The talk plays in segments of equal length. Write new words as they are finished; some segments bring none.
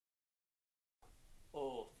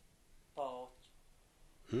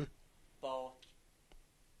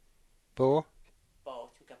Bo.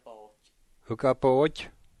 Bort, Hugga båt.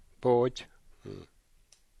 Båt.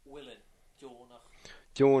 Willen, Jonach.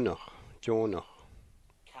 Jonach.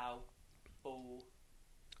 Cow, Bo.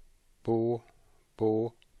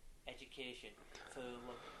 education,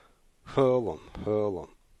 Furlum.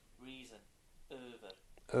 reason, Över.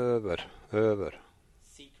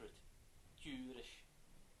 secret, Jewish.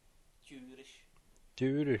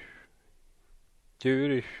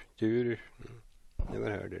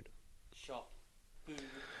 Never heard it. shop,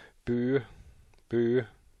 Boo.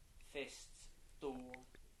 fists, dawn,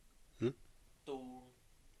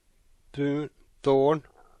 Dawn.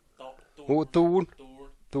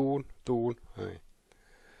 dawn, Dawn. Aye.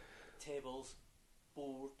 tables,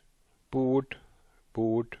 Board.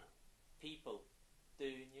 people,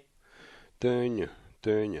 dönje,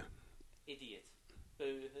 Dönje. idiot,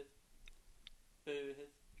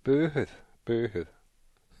 Böhet.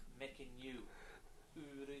 making you,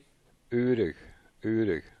 Urig.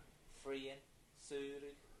 freeing,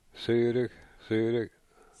 Surig.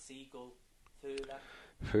 seagull, Fulak.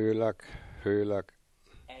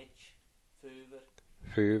 edge,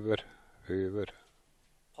 Hoover.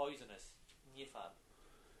 poisonous, Nifal.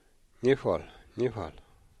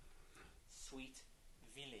 sweet,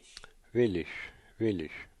 Villish.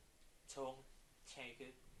 tongue,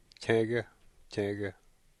 Tege.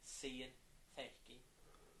 seeing,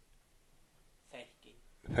 Fechkin.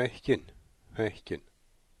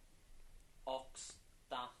 ox,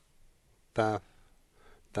 Daff.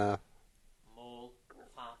 mole,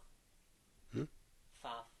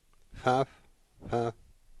 Faf.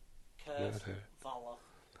 curse,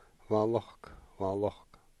 Wallach.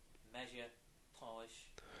 measure,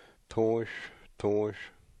 Tosh.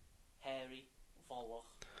 hairy, Wallach.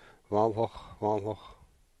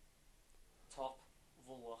 top,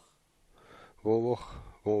 Wallach.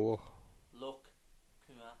 look,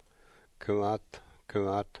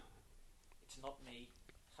 Kuat. it's not me,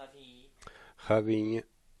 Chavinje.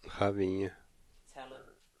 tell him,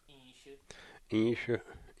 Insje.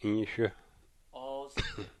 oz,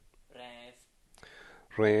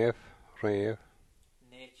 Rev.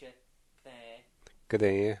 nature,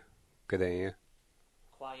 Gde.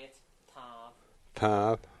 quiet,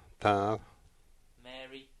 Tav.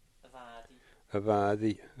 Mary,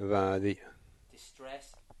 Avadi.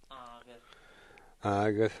 distress, Agat.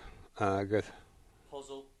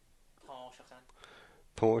 puzzle, Toshachan.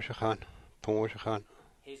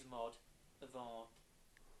 his mod,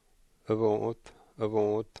 Avont.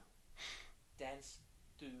 dense,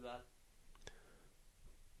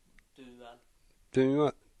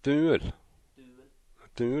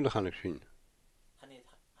 Duel kan ik zien. han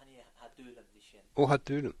had duelum dishen. Hat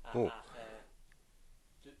duel.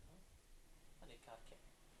 Han kake.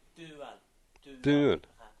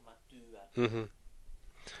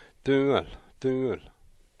 Duel. Duel.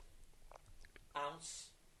 Ounce,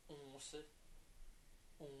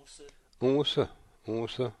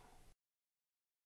 Onze.